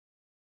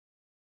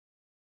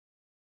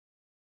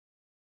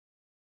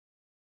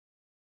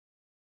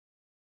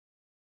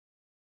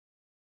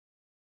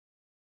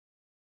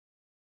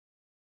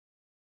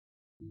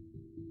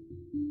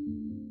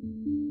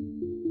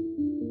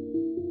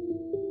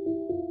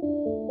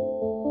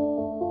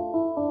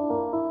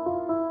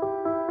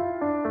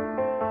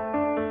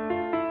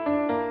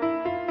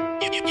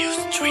You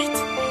street.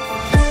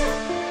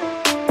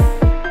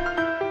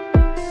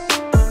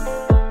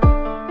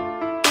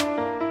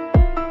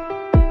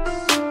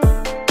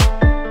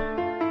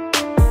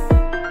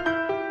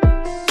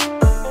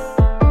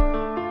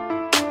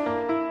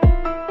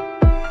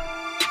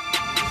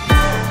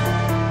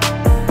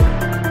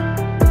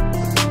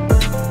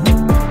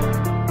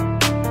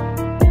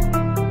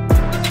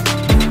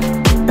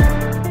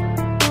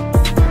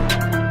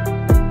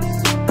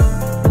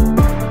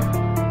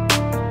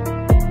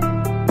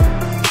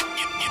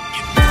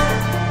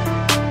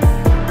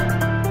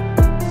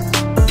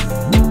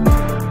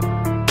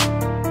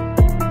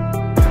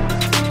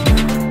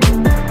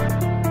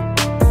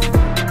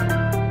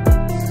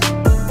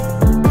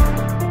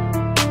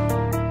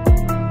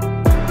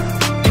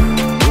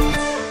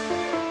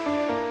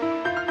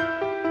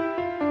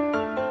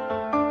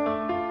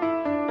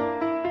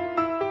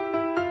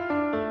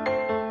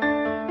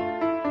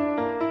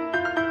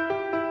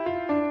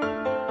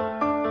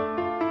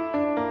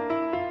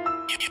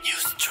 You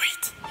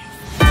street.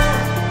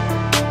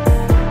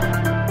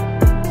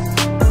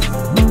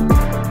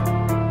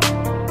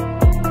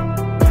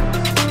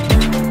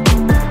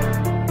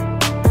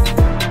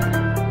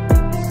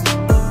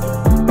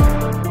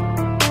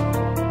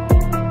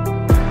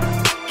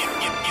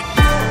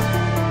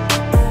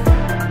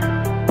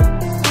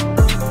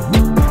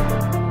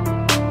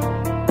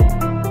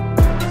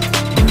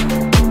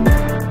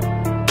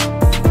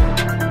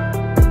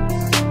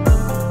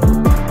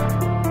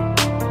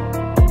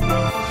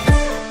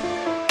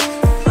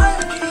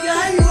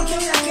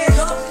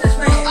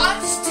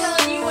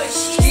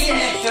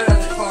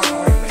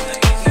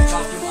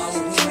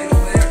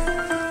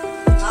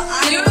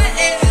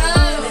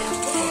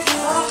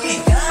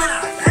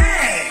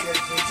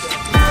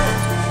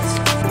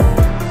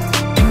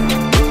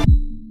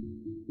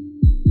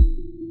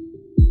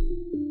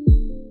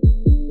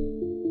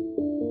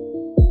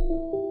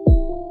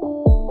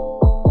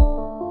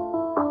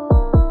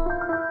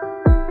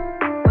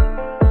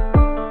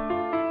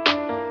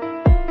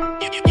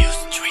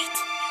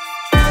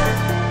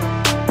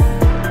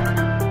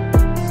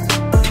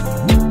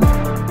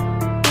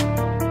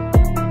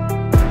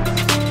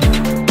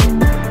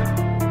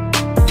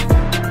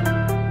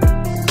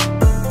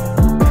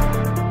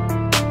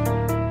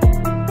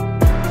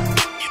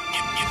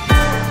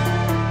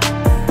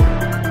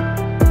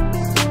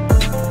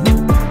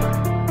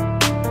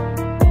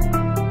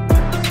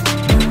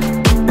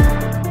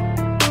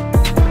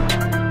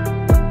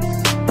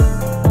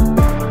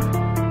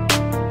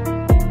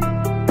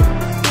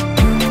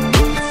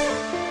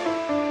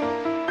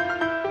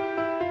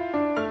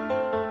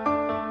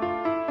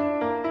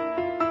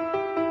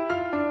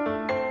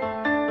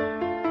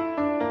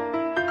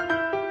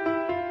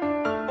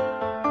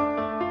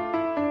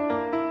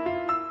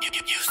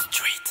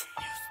 street.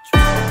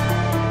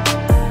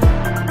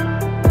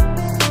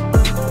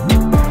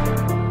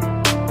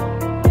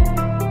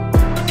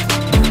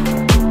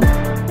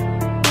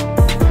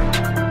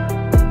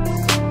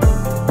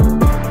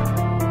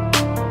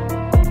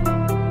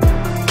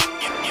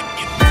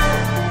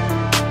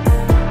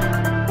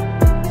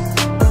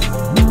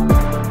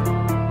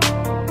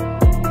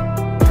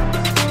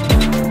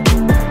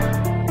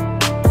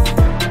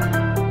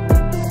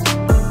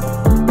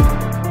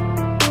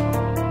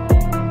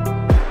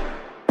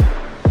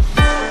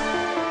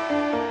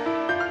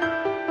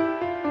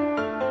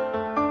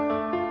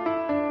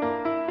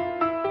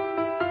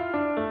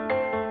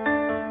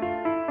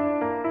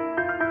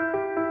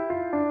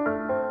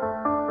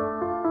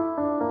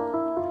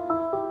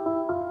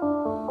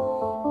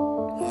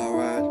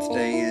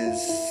 Today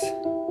is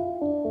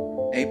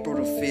April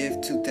the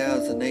 5th,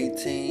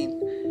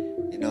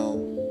 2018. You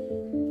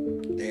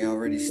know, they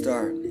already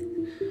started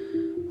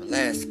it. But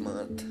last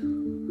month,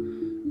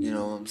 you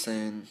know what I'm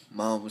saying,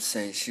 Mom was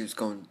saying she was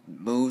going to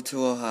move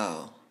to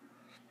Ohio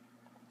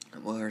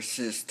with her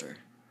sister.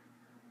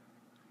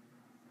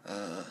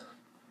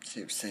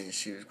 She was saying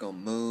she was going to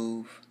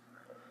move.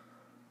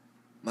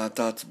 My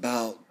thoughts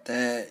about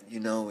that, you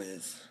know,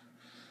 is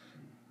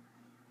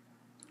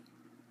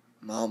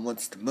Mom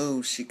wants to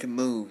move, she can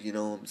move, you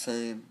know what I'm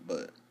saying?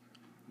 But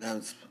that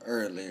was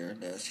earlier.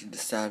 Now she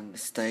decided to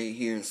stay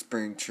here in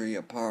Springtree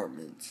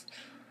Apartments.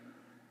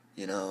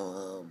 You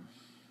know,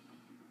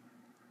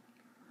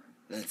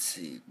 let's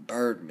see,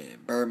 Birdman.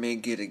 Birdman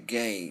get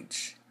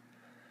engaged.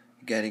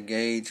 He got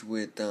engaged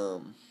with,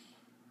 well,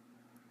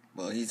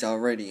 he's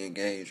already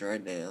engaged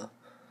right now.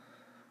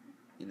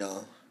 You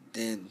know,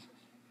 then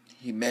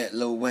he met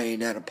Lil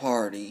Wayne at a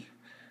party,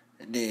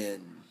 and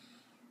then,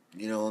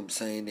 you know what I'm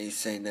saying, they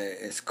saying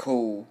that it's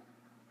cool,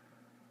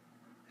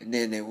 and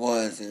then it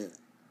wasn't,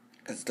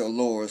 because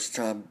Dolores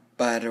trying to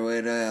battle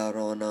it out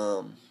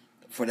on,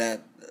 for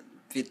that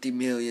 $50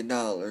 million.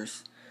 Well,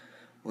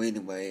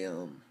 anyway,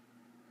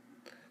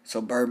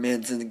 so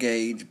Birdman's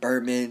engaged.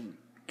 Birdman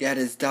got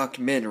his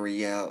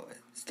documentary out.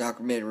 His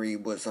documentary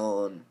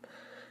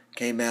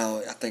came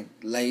out, I think,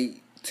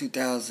 late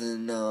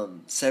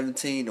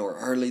 2017 or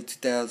early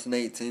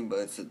 2018, but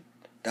it's a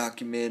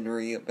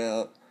documentary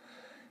about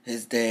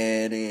his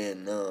dad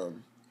and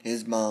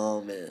his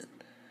mom and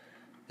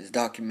his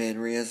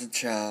documentary as a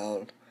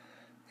child.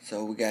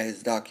 So we got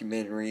his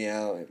documentary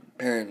out.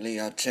 Apparently,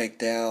 I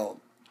checked out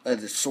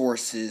other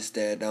sources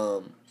that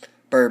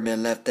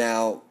Birdman left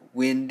out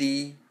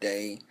Wendy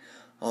Day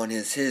on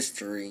his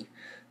history.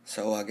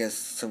 So I guess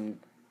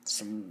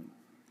some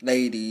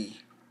lady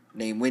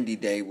named Wendy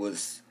Day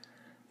was,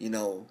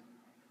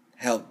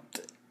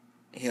 helped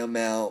him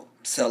out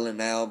selling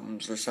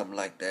albums or something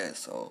like that.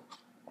 So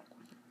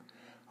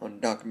on the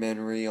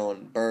documentary,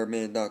 on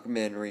Birdman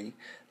documentary,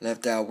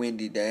 left out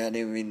Wendy Day. I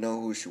didn't even know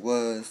who she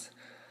was.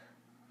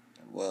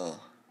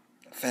 Well,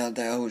 I found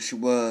out who she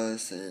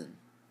was, and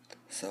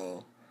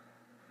so,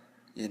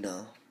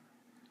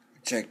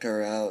 checked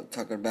her out,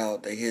 talking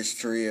about the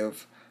history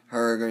of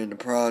her in the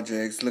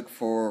projects, looking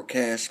for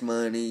cash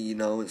money,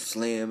 and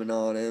Slim and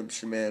all that.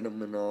 She met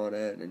him and all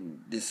that,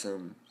 and did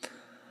some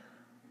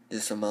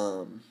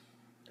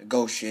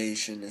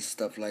negotiation and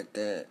stuff like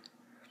that.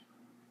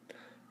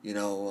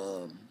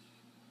 Well,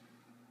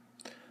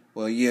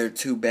 a year or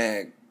two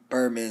back,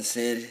 Birdman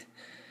said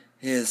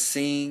he'll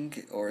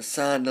sing or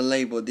sign the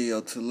label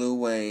deal to Lil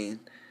Wayne.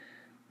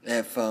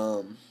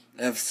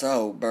 If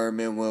so,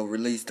 Birdman will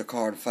release the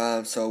Carter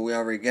 5. So we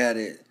already got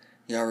it.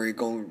 He already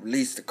gonna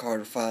release the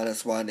Carter 5.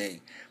 That's why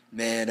they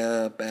mad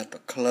up at the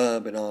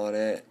club and all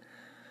that.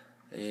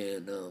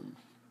 And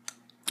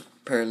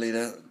apparently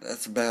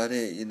that's about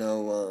it.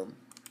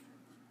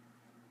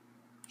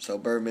 So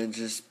Birdman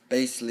just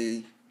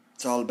basically,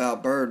 it's all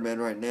about Birdman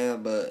right now.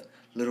 But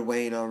Lil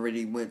Wayne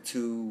already went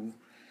to,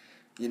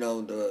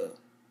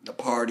 the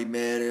party,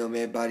 man.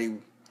 Everybody,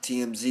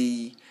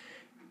 TMZ,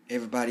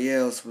 everybody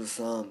else was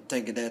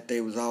thinking that they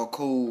was all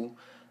cool,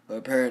 but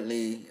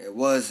apparently it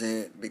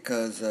wasn't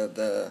because of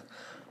the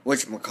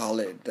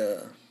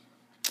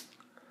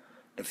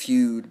the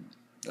feud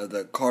of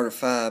the Carter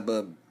 5.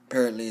 But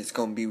apparently it's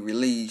gonna be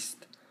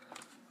released, I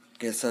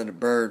guess, under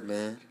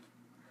Birdman.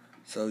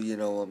 So you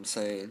know what I'm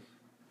saying.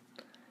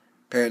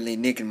 Apparently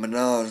Nicki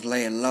Minaj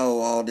laying low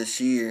all this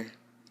year.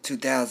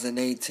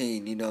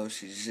 2018,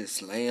 she's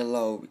just laying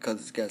low because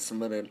it's got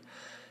some other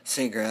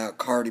singer out,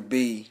 Cardi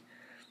B.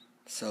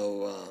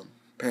 So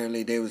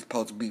apparently they was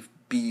supposed to be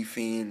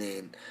beefing,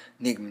 and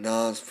Nicki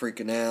Minaj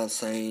freaking out,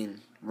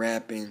 saying,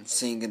 rapping,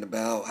 singing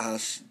about how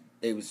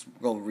they was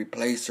gonna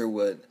replace her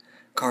with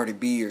Cardi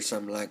B or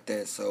something like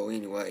that. So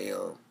anyway,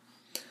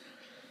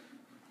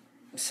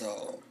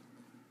 so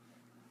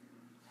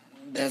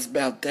that's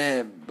about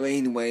that. But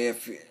anyway,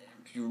 if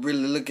you're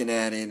really looking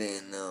at it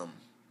and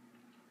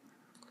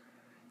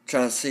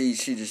trying to see,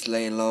 she just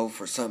laying low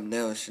for something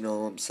else, you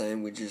know what I'm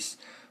saying? We're just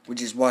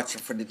watching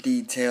for the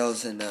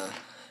details and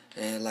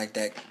like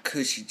that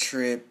cushy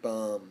trip,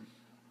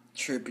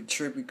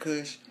 trippy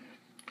kush.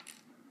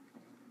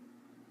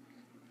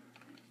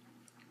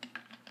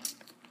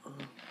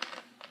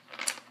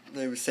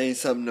 They were saying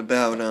something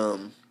about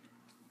there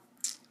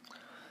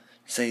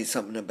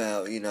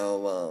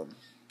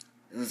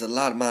was a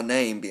lot of my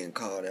name being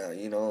called out,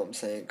 you know what I'm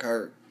saying?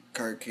 Kirk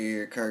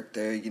here, Kirk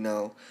there, and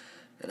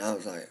I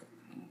was like,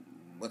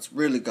 what's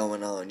really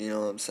going on, you know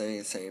what I'm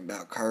saying? Saying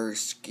about Kirk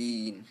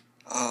skiing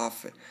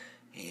off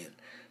and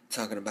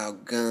talking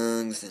about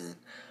guns and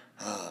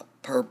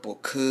purple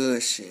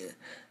kush, and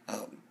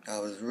I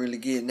was really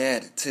getting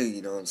at it too,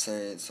 you know what I'm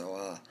saying?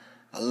 So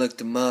I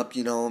looked him up,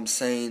 you know what I'm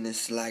saying?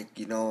 It's like,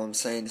 you know what I'm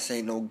saying? This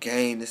ain't no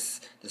game,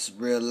 this is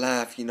real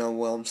life, you know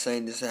what I'm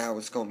saying? This is how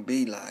it's gonna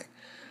be like.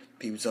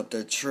 People's up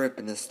there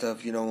tripping and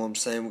stuff, you know what I'm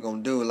saying? We're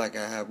gonna do it like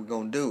how we're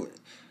gonna do it.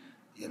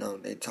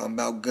 They talking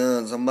about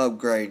guns, I'm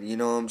upgrading, you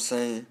know what I'm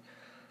saying?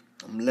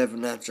 I'm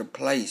living at your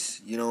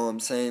place, you know what I'm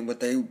saying?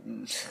 What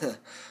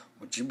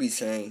what you be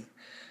saying,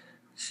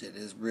 shit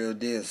is real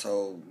deal,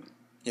 so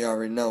you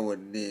already know what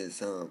it is,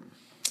 so,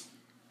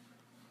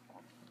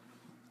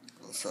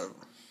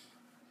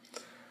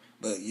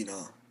 but,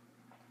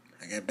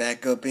 I got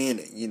back up in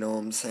it, you know what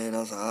I'm saying? I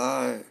was like,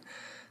 alright,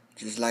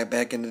 just like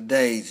back in the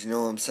days, you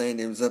know what I'm saying?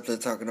 They was up there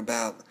talking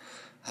about,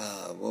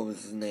 what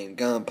was his name,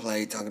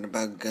 Gunplay, talking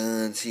about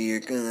guns here,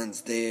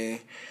 guns there.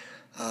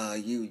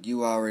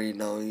 You already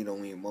know, you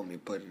don't even want me to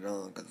put it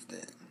on, because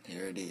then,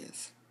 here it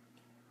is.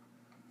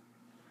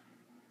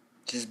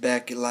 Just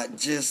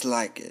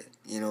like it,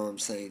 you know what I'm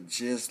saying?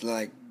 Just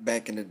like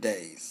back in the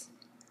days.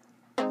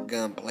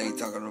 Gunplay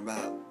talking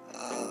about,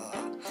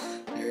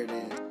 here it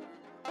is.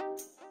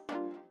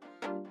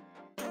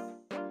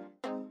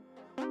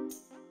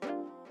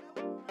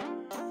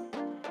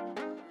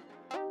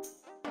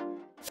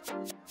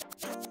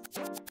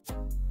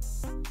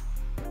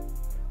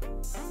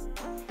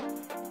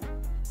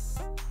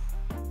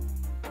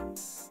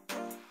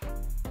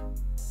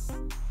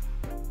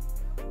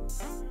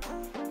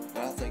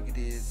 But I think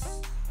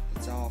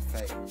it's all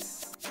fake.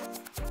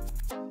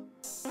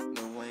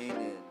 Lil Wayne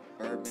and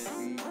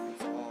Birdman beef,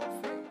 it's all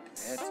fake. It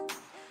had to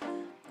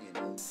be,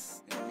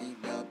 they're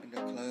meeting up in the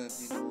club,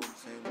 you know what I'm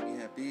saying? When you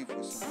have beef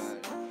with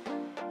somebody,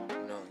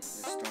 you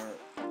just start,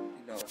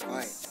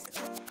 fighting,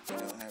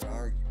 have an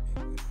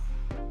argument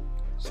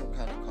with some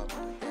kind of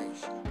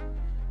confrontation.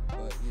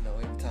 But,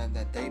 every time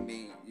that they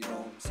meet, you know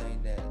what I'm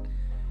saying, that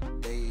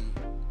they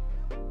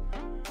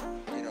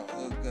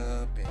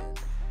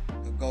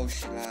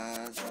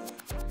socialize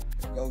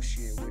and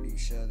negotiate with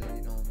each other,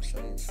 you know what I'm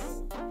saying? So,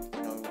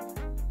 you know,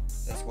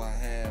 that's why I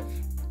have,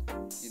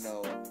 you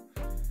know,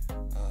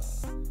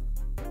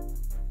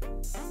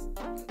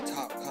 the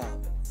top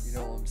comment, you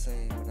know what I'm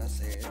saying? When I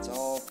say it's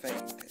all fake,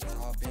 it's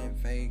all been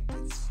fake,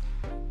 it's,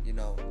 you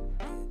know,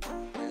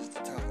 there's the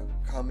top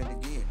comment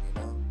again, you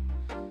know?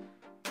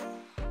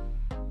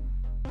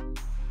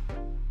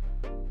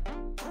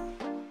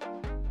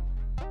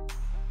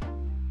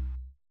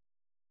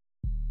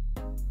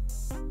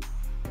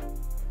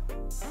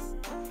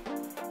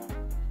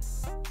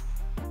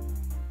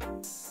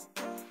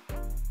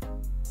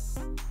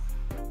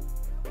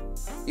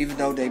 Even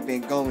though they've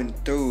been going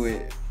through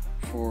it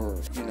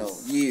for, you know,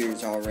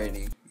 years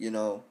already, you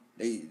know,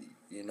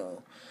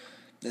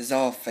 it's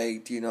all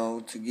faked, you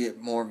know, to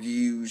get more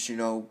views, you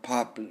know,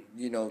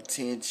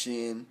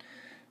 tension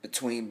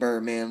between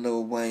Birdman and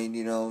Lil Wayne,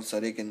 you know, so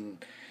you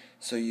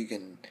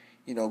can,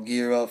 you know,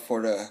 gear up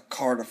for the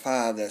Carter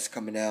 5 that's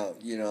coming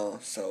out, you know,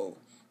 so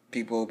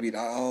people will be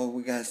like, oh,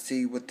 we gotta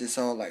see what this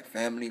all like,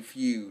 Family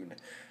Feud.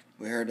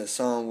 We heard a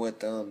song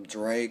with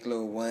Drake,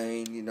 Lil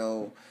Wayne, you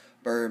know,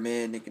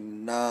 Birdman, Nicki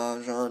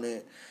Minaj on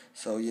it.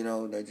 So, you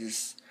know, they're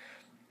just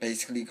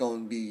basically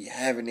going to be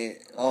having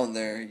it on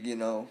there, you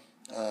know,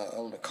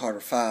 on the Carter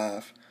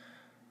 5.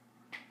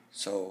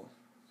 So,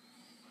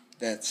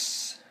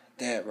 that's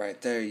that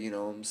right there, you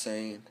know what I'm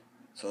saying?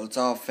 So, it's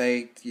all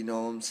faked, you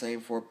know what I'm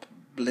saying, for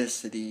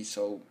publicity,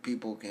 so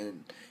people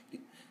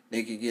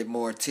they can get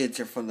more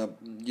attention from the,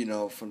 you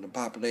know, from the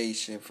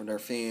population, from their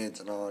fans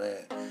and all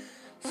that.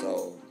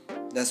 So,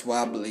 that's what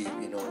I believe,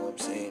 you know what I'm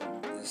saying?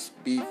 This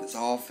beef is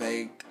all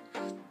faked.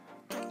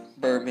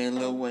 Birdman,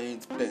 Lil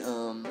Wayne's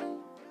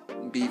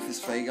beef is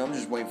fake. I'm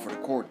just waiting for the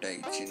court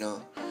dates, you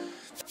know,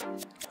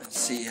 and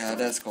see how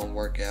that's gonna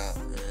work out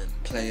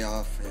and play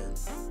off, and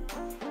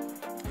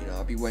you know,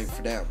 I'll be waiting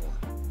for that one.